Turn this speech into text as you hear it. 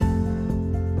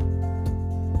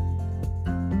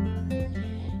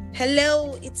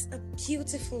Hello, it's a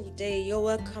beautiful day. You're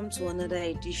welcome to another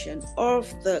edition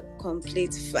of the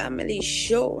Complete Family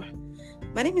Show.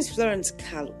 My name is Florence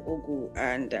Kalogu,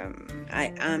 and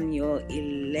I am your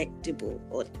electable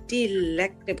or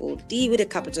delectable, D with a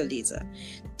capital letter,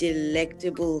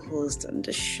 delectable host on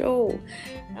the show.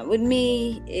 And with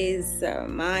me is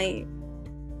my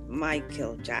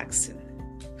Michael Jackson,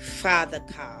 Father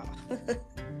Carl,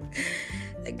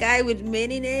 the guy with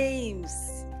many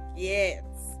names. Yes.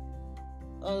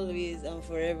 Always and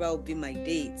forever will be my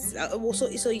dates. So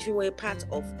if you were a part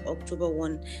of October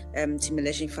 1 Team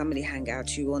Election Family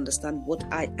Hangout, you understand what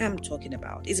I am talking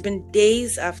about. It's been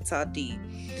days after the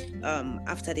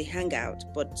hangout,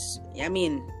 but I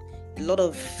mean, a lot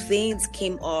of things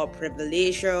came up,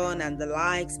 revelation and the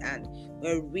likes, and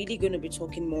we're really going to be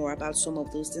talking more about some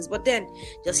of those things. But then,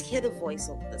 just hear the voice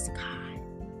of the sky.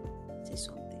 Say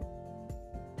something.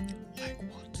 Like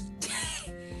what?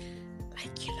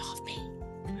 Like you love me.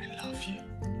 I love you.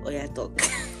 Oh yeah, talk.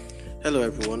 Hello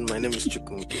everyone, my name is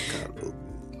Chukwuemeka Kalogu.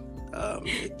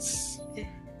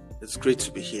 It's great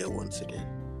to be here once again.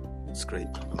 It's great.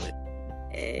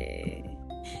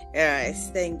 Alright,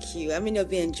 thank you. I mean,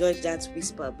 hope you enjoyed that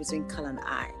whisper between Carl and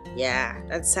I. Yeah,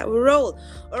 that's how we roll.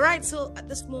 Alright, so at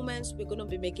this moment, we're going to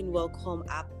be making welcome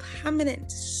our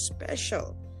permanent,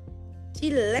 special,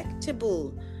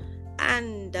 delectable,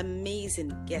 and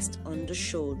amazing guest on the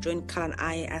show. Join Carl and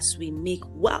I as we make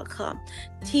welcome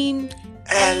Team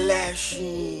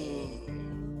Election.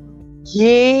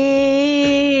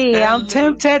 Yay! I'm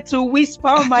tempted to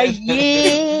whisper my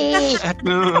yay.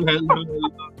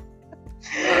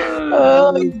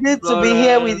 Oh, it's good to be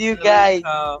here with you guys.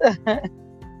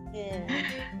 Yeah.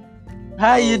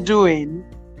 How are you doing?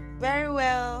 Very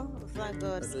well. Thank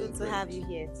God. It's good to have you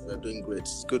here. We're doing great.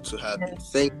 It's good to have you.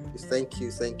 Thank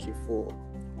you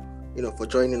for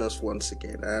joining us once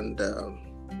again. And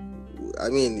I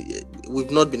mean,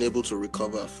 we've not been able to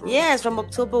recover from from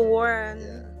October 1.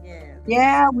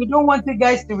 Yeah, we don't want you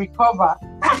guys to recover.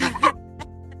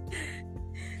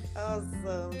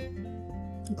 Awesome.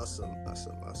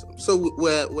 So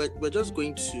we're just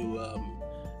going to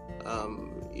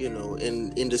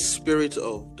in the spirit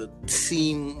of the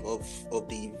theme of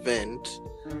the event,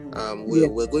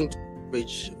 we're going to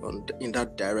preach in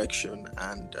that direction,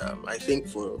 and I think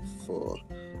for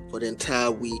the entire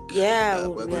week,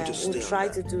 we're going to stay. We'll try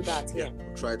to do that.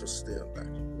 We'll try to stay on that,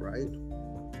 right?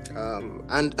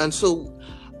 And so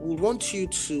we want you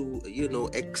to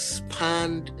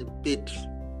expand a bit,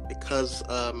 because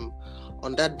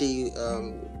on that day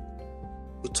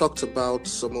we talked about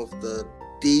some of the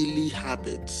daily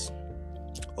habits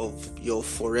of your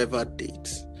forever date.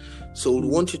 So we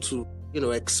want you to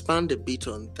expand a bit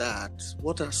on that.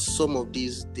 What are some of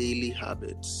these daily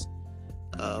habits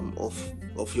of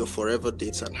your forever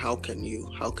dates, and how can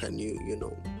you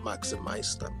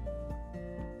maximize them?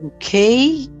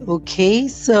 Okay.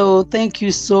 So thank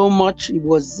you so much. It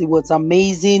was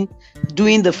amazing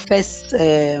doing the first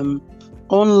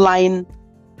online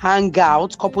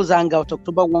hangout, couples hangout,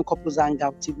 October 1 couples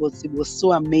hangout. It was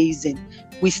so amazing.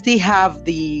 We still have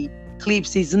the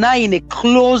clips. It's now in a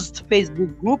closed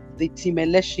Facebook group, the Team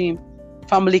Election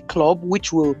Family Club,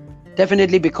 which will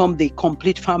definitely become the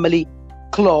Complete Family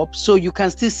Club. So you can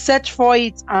still search for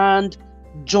it and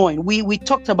join. We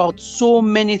talked about so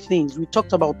many things.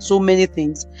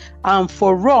 And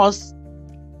for us,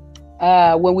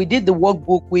 when we did the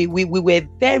workbook, we were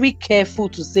very careful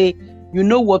to say, you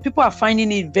know what, people are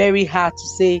finding it very hard to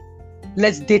say,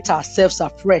 let's date ourselves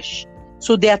afresh.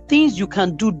 So there are things you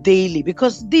can do daily,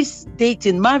 because this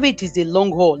dating, marriage is a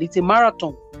long haul. It's a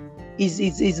marathon.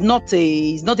 It's not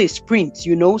a sprint,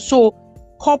 So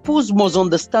couples must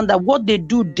understand that what they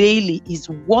do daily is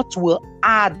what will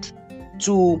add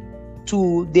to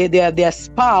their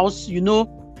spouse,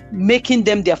 making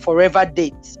them their forever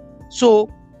date. So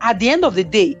at the end of the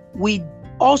day, we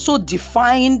also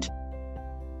defined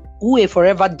who a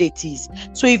forever date is.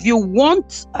 So if you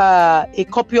want a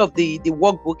copy of the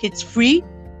workbook, it's free.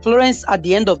 Florence, at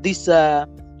the end of this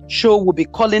show, will be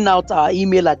calling out our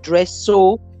email address,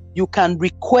 so you can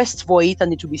request for it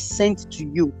and it will be sent to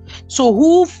you. So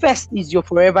who first is your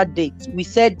forever date? We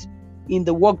said in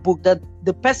the workbook that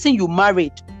the person you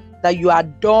married, that you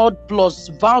adored plus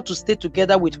vow to stay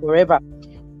together with forever,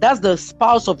 that's the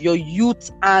spouse of your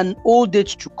youth and old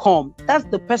age to come. That's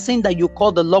the person that you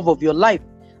call the love of your life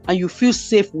and you feel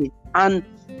safe with. And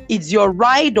it's your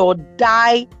ride or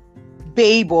die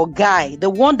babe or guy, the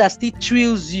one that still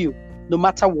thrills you no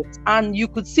matter what. And you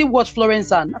could see what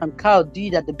Florence and Carl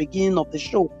did at the beginning of the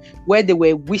show, where they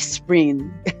were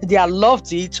whispering their love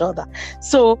to each other.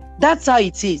 So that's how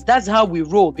it is. That's how we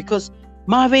roll, because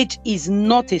Marriage is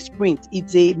not a sprint,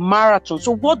 it's a marathon.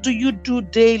 So what do you do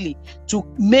daily to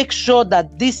make sure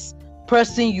that this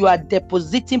person you are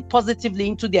depositing positively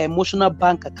into their emotional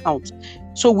bank account?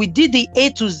 So we did the A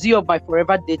to Z of my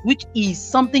forever date, which is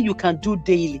something you can do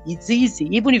daily. It's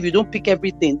easy, even if you don't pick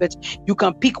everything, but you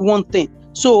can pick one thing.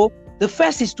 So the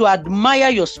first is to admire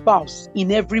your spouse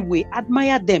in every way.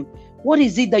 Admire them. What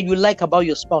is it that you like about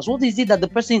your spouse? What is it that the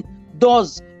person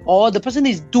does or the person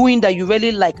is doing that you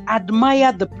really like?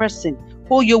 Admire the person.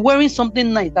 Oh, you're wearing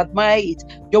something nice. Admire it.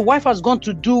 Your wife has gone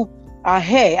to do her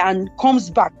hair and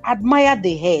comes back. Admire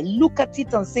the hair. Look at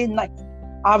it and say nice.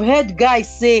 I've heard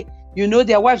guys say,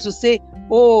 their wives will say,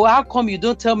 oh, how come you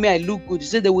don't tell me I look good? You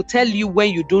say they will tell you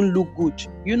when you don't look good.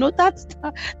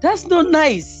 That's not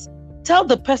nice. Tell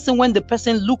the person when the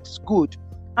person looks good.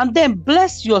 And then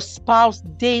bless your spouse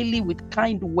daily with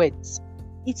kind words.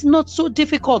 It's not so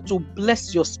difficult to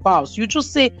bless your spouse. You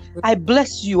just say, I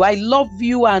bless you, I love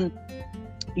you, and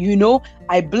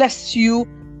I bless you.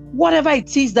 Whatever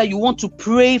it is that you want to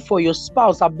pray for your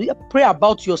spouse, pray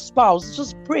about your spouse,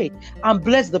 just pray and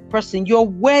bless the person. Your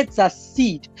words are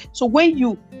seed. So when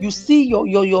you see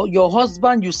your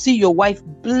husband, you see your wife,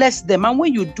 bless them. And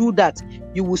when you do that,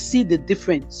 you will see the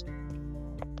difference.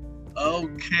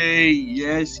 Okay,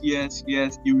 yes.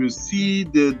 You will see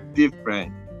the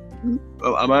difference.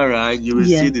 Oh, am I right? You will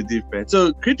see the difference.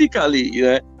 So critically,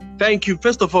 thank you.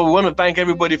 First of all, we want to thank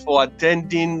everybody for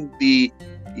attending the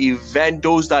event.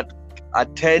 Those that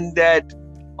attended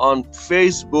on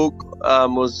Facebook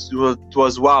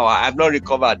was wow. I have not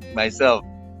recovered myself.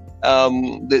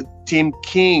 The Team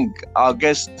King, our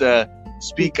guest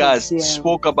speakers,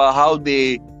 spoke about how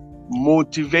they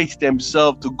motivate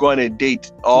themselves to go on a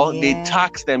date, or they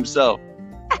tax themselves.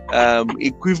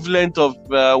 Equivalent of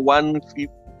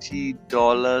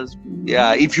 $150.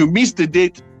 Yeah, if you miss the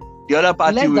date, the other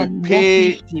party will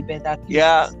pay. 50,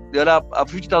 the other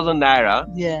 50,000 naira,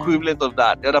 equivalent of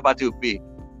that. The other party will pay.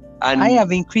 And I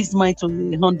have increased mine to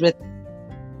 100.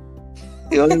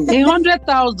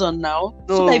 100,000 now.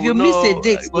 So that if you miss a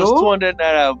date, it was 200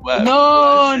 naira.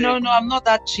 No, I'm not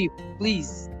that cheap.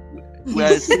 Please.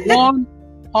 It's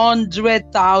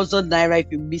 100,000 naira if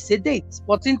you miss a date.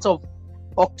 14th of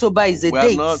October is a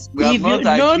date. No. You can't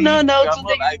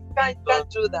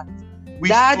do that.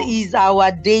 That is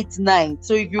our date night.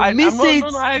 So if you miss it,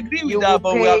 I agree with that,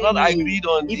 but we have not agreed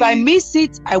on. If I miss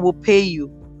it, I will pay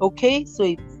you. Okay, so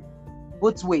it's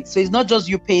both ways. So it's not just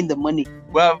you paying the money.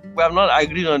 Well, we have not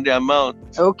agreed on the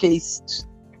amount. Okay, it's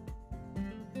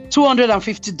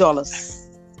 $250.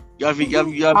 I've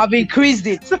increased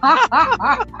it.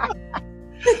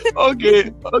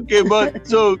 okay, but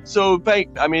so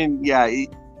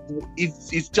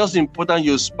it's just important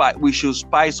we should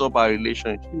spice up our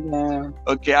relationship. Yeah.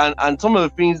 Okay, and some of the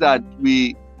things that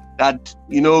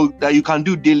you can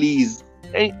do daily is,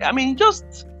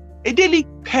 just a daily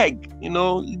peg,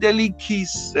 daily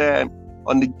kiss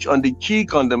on the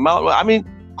cheek, on the mouth.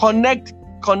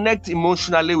 Connect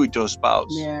emotionally with your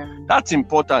spouse. Yeah. That's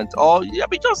important. Or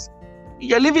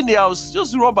you're leaving the house,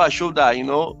 just rub her shoulder, a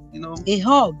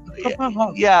hug, proper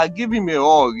hug. Yeah, give him a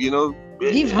hug,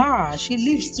 Give her, she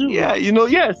lives too. Yeah,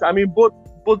 yes.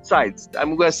 Both sides.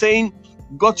 We're saying,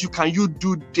 God, can you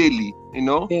do daily?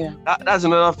 Yeah. That's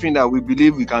another thing that we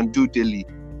believe we can do daily.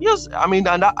 Yes,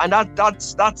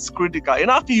 that's critical.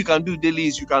 Another thing you can do daily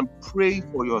is you can pray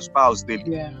for your spouse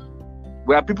daily. Yeah.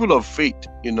 We are people of faith,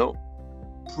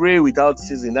 Pray without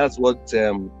ceasing. That's what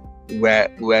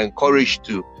we're encouraged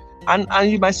to. And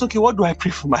you might say, okay, what do I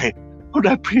pray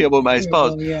about my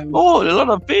spouse? Yeah. Oh, a lot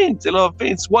of things.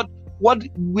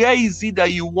 Where is it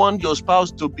that you want your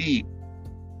spouse to be?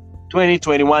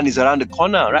 2021 is around the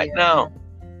corner right now.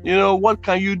 What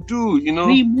can you do?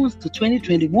 3 months to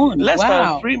 2021. Less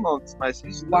than 3 months, my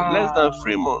sister. Wow. Less than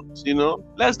 3 months,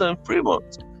 less than 3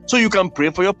 months. So you can pray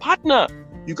for your partner.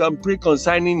 You can pray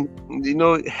concerning,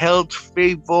 health,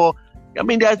 favor.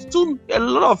 There's a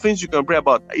lot of things you can pray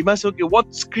about. You might say, okay,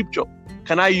 what scripture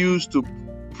can I use to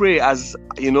pray as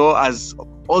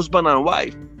husband and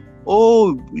wife?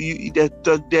 Oh, there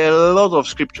are a lot of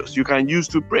scriptures you can use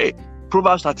to pray.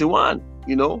 Proverbs 31,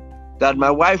 that my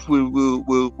wife will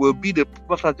be the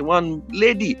Proverbs 31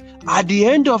 lady. At the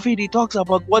end of it, it talks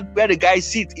about where the guy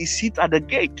sits. He sits at the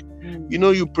gate.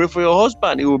 You pray for your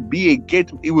husband. It will be a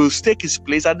gate. It will stake his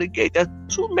place at the gate. There's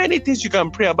too many things you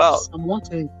can pray about.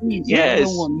 Yes.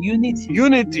 Unity.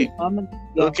 Yeah.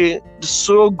 Okay.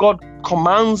 So God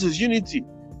commands his unity.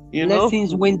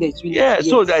 Blessings when there's unity. Yeah. Yes.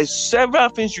 So there's several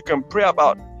things you can pray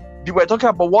about. We're talking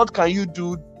about what can you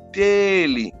do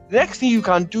daily. The next thing you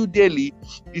can do daily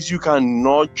is you can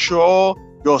nurture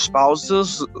your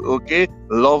spouse's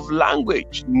love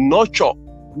language. Nurture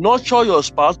your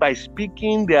spouse by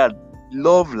speaking their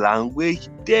love language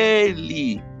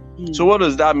daily. So what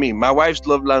does that mean? My wife's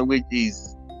love language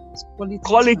is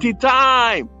quality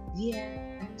time. Yeah.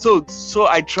 So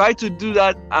I try to do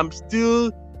that. I'm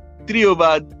still 3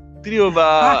 over 30.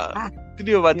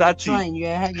 Trying. You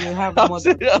have more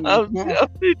than I'm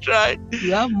trying.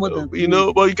 You have more than you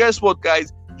know, but guess what,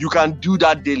 guys? You can do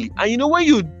that daily. And you know, when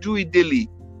you do it daily,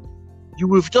 you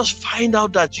will just find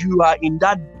out that you are in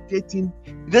that dating.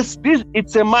 This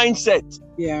it's a mindset.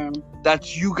 Yeah.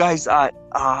 That you guys are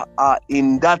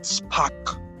in that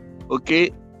spark,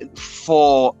 okay,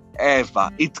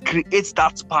 forever. It creates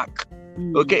that spark.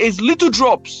 Okay, it's little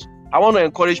drops. I want to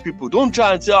encourage people. Don't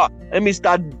try and say, let me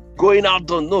start going out.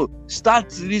 No,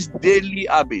 start this daily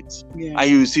habit, and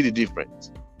you will see the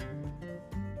difference.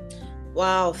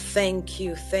 Wow, thank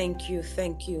you.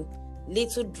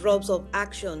 Little drops of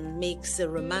action makes a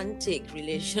romantic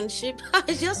relationship. I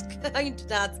just coined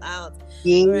that out.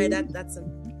 All right, that's a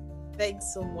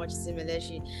thanks so much,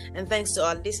 Simeleshi, and thanks to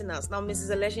our listeners. Now, Mrs.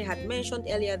 Eleshi had mentioned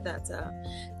earlier that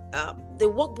the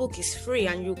workbook is free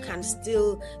and you can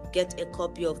still get a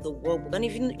copy of the workbook. And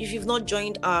if you've not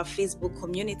joined our Facebook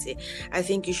community, I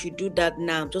think you should do that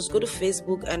now. Just go to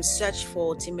Facebook and search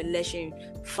for Timeleshi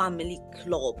Family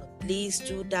Club. Please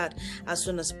do that as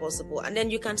soon as possible, and then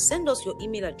you can send us your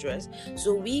email address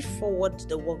so we forward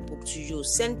the workbook to you.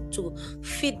 Send to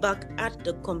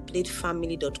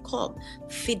feedback@thecompletefamily.com.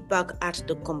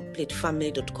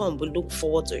 feedback@thecompletefamily.com. We look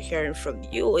forward to hearing from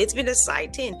you. It's been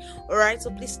exciting. All right, so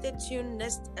please stay tuned.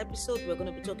 Next episode we're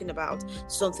going to be talking about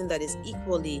something that is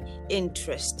equally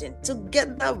interesting.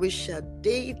 Together we shall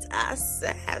date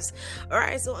ourselves. All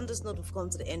right, so on this note, we've come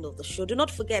to the end of the show. Do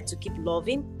not forget to keep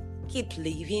loving, keep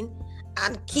living,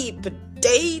 and keep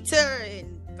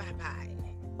dating. Bye bye.